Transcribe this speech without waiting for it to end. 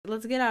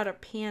let's get out a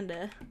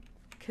panda,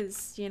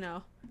 cause you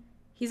know,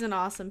 he's an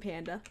awesome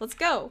panda. Let's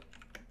go.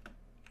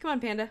 Come on,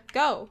 panda,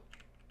 go.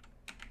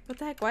 What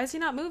the heck? Why is he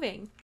not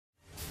moving?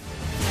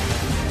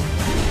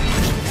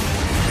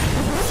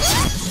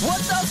 What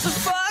does the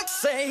fox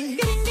say?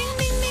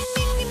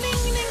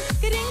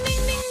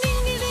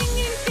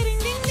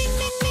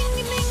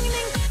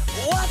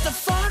 What the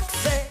fox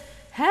say?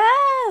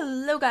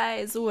 Hello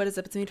guys, what is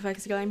up? It's me,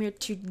 Fox. I'm here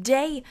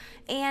today,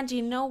 and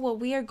you know what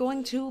we are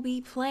going to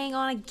be playing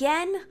on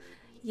again?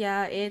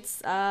 Yeah,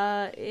 it's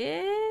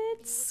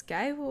Skywars.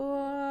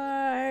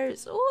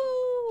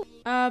 Ooh.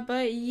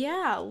 But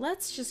yeah,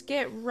 let's just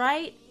get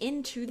right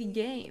into the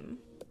game.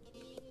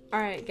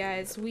 Alright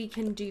guys, we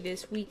can do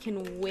this. We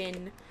can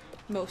win,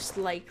 most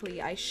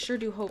likely. I sure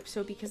do hope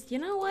so, because you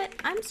know what?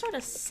 I'm sort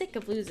of sick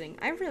of losing.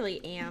 I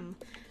really am.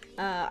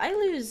 I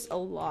lose a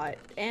lot,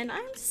 and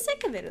I'm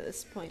sick of it at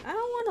this point. I don't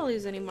want to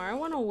lose anymore. I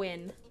want to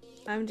win.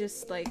 I'm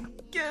just like,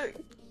 Gay!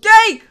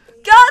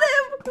 Got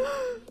him!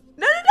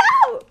 No, no,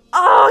 no!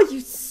 Oh,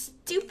 you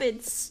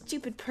stupid,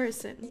 stupid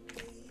person.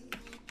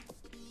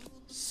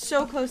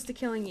 So close to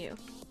killing you.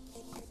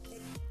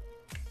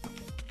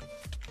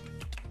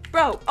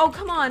 Bro, oh,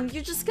 come on.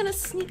 You're just gonna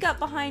sneak up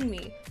behind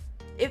me.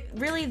 If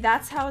really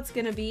that's how it's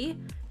gonna be,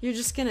 you're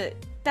just gonna...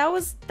 That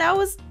was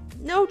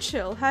no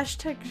chill.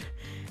 Hashtag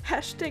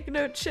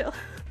no chill.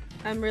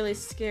 I'm really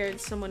scared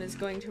someone is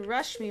going to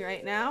rush me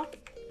right now.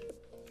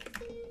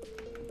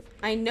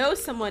 I know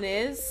someone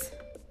is.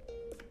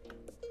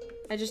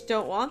 I just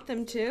don't want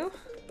them to.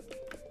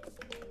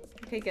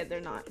 Okay, good, they're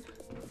not.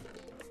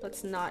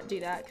 Let's not do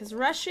that, because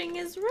rushing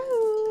is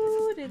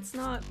rude. It's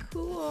not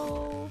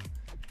cool.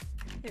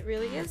 It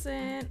really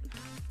isn't.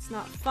 It's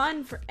not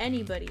fun for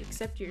anybody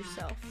except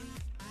yourself.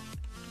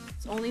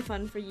 It's only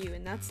fun for you,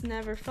 and that's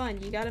never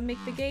fun. You gotta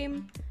make the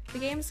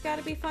game's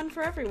gotta be fun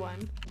for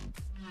everyone.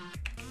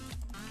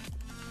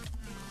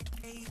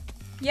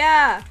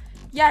 Yeah!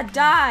 Yeah,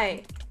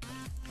 die!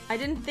 I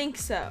didn't think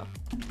so.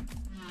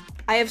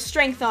 I have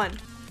strength on.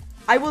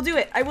 I will do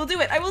it! I will do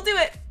it! I will do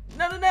it!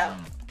 No, no, no!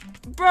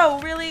 Bro,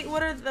 really?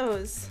 What are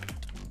those?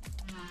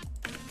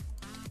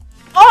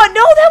 Oh,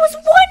 no! That was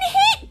one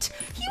hit!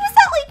 He was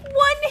at like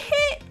one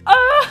hit!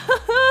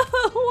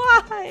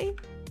 Oh, why?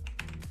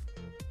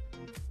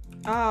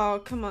 Oh,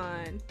 come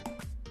on.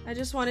 I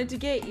just wanted to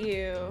get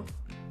you.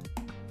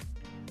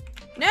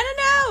 No, no,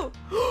 no!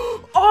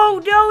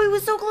 Oh, no, he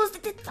was so close to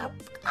get so...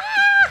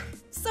 Ah!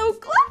 So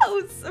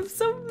close! I'm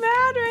so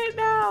mad right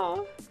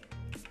now.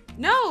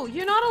 No,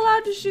 you're not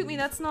allowed to shoot me.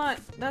 That's not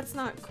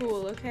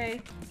cool,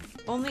 okay?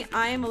 Only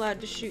I am allowed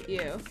to shoot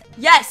you.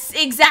 Yes,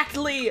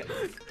 exactly!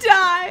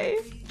 Die!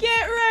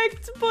 Get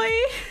wrecked, boy!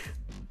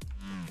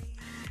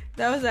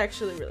 That was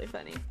actually really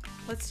funny.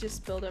 Let's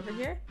just build over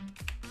here.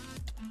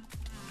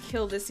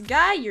 Kill this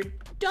guy, you're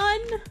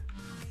done!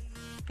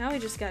 Now we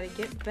just gotta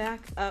get back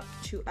up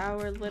to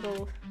our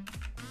little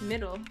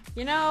middle.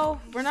 You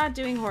know, we're not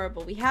doing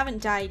horrible. We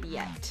haven't died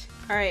yet.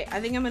 Alright, I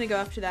think I'm gonna go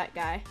after that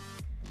guy.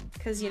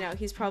 Because, you know,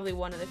 he's probably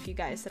one of the few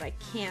guys that I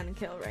can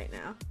kill right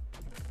now.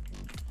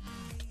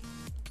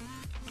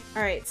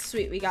 Alright,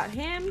 sweet. We got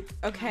him.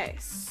 Okay,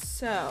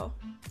 so...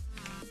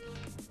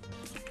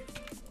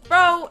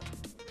 Bro!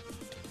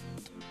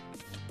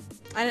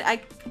 I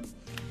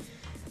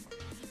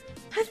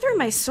threw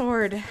my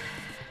sword.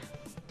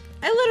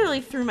 I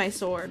literally threw my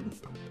sword.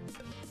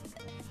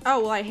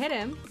 Oh, well, I hit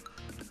him.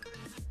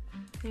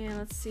 Yeah,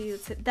 let's see.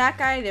 Let's hit that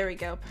guy. There we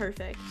go.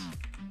 Perfect.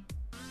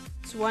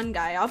 It's one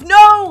guy off.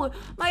 No!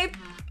 My...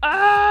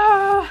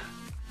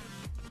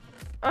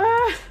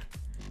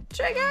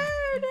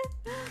 Triggered!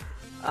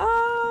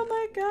 Oh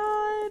my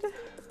god.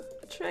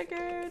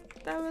 Triggered.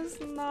 That was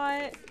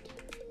not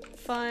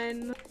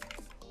fun.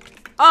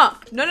 No,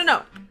 no,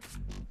 no.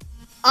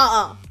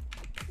 No,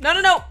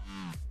 no, no.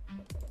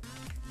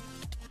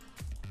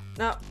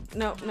 No,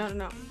 no, no, no,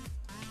 no.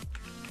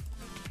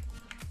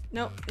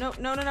 No, no,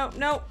 no, no, no,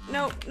 no,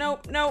 no,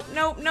 no, no, no,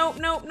 no,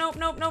 no, no,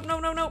 no, no, no,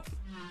 no, no.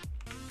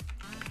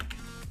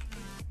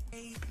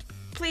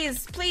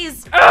 Please,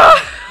 please.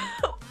 Why?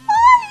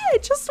 I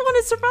just want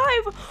to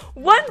survive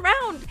one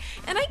round,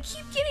 and I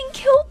keep getting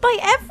killed by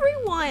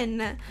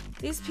everyone.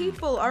 These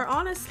people are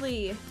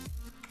honestly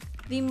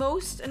the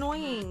most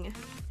annoying.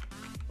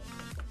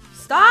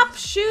 Stop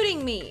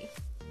shooting me.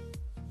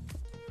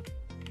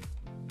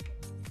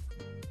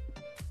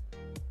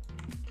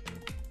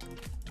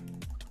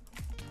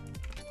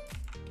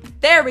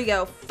 There we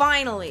go,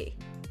 finally.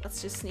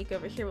 Let's just sneak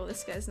over here. Well,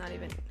 this guy's not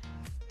even...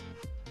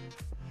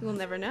 He will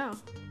never know.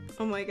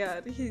 Oh my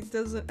god, he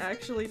doesn't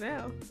actually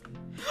know.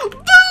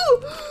 Boo!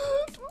 Boo!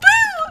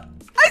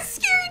 I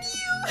scared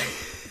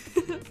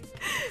you!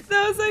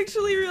 That was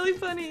actually really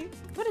funny.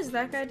 What is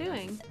that guy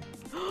doing?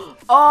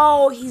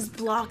 Oh, he's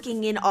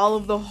blocking in all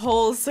of the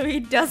holes so he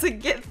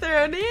doesn't get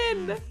thrown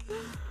in.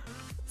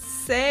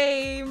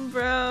 Same,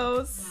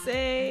 bro,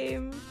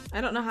 same. I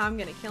don't know how I'm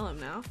gonna kill him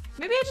now.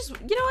 Maybe I just,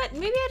 you know what?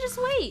 Maybe I just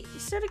wait. You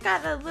sort of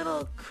got a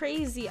little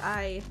crazy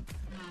eye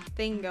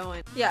thing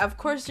going. Yeah, of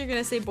course you're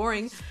gonna say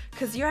boring,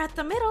 because you're at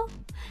the middle.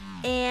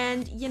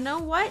 And you know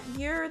what?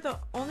 You're the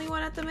only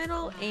one at the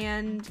middle,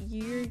 and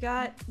you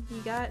got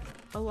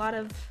a lot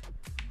of,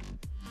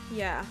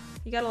 yeah,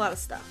 you got a lot of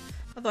stuff.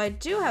 Although I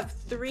do have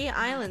 3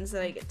 islands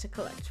that I get to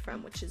collect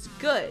from, which is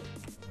good.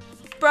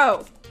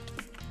 Bro.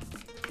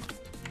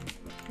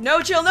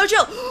 No chill, no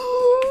chill.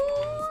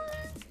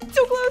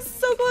 So close,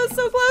 so close,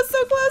 so close,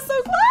 so close,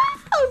 so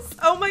close.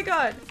 Oh my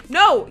god.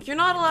 No, you're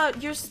not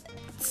allowed. Your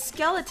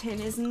skeleton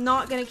is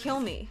not gonna kill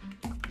me.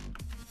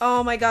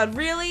 Oh my god,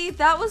 really?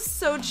 That was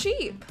so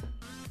cheap.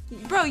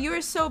 Bro, you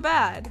were so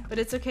bad. But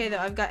it's okay though,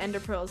 I've got ender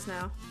pearls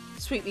now.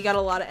 Sweet, we got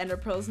a lot of ender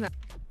pearls now.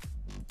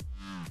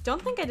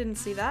 Don't think I didn't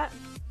see that.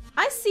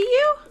 I see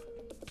you.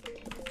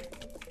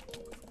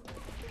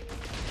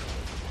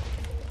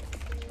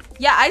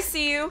 Yeah, I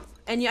see you.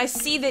 And I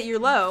see that you're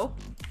low.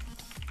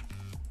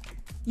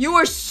 You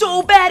are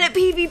so bad at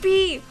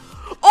PvP.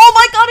 Oh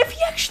my god,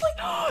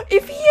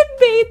 if he had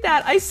made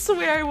that, I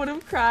swear I would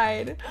have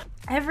cried.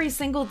 Every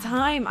single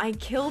time I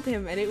killed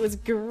him and it was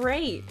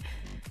great.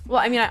 Well,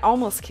 I mean, I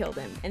almost killed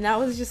him and that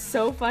was just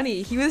so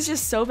funny. He was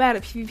just so bad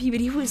at PvP, but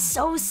he was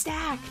so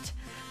stacked.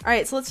 All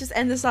right, so let's just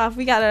end this off.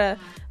 We got a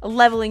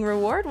leveling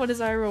reward. What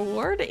is our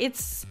reward?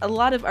 It's a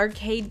lot of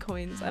arcade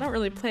coins. I don't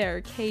really play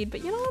arcade,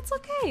 but you know, it's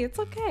okay. It's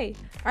okay.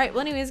 All right,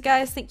 well, anyways,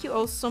 guys, thank you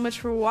all so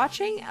much for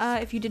watching.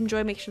 If you did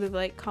enjoy, make sure to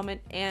like,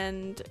 comment,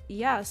 and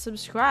yeah,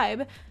 subscribe.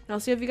 And I'll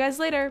see you guys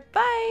later.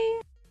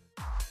 Bye!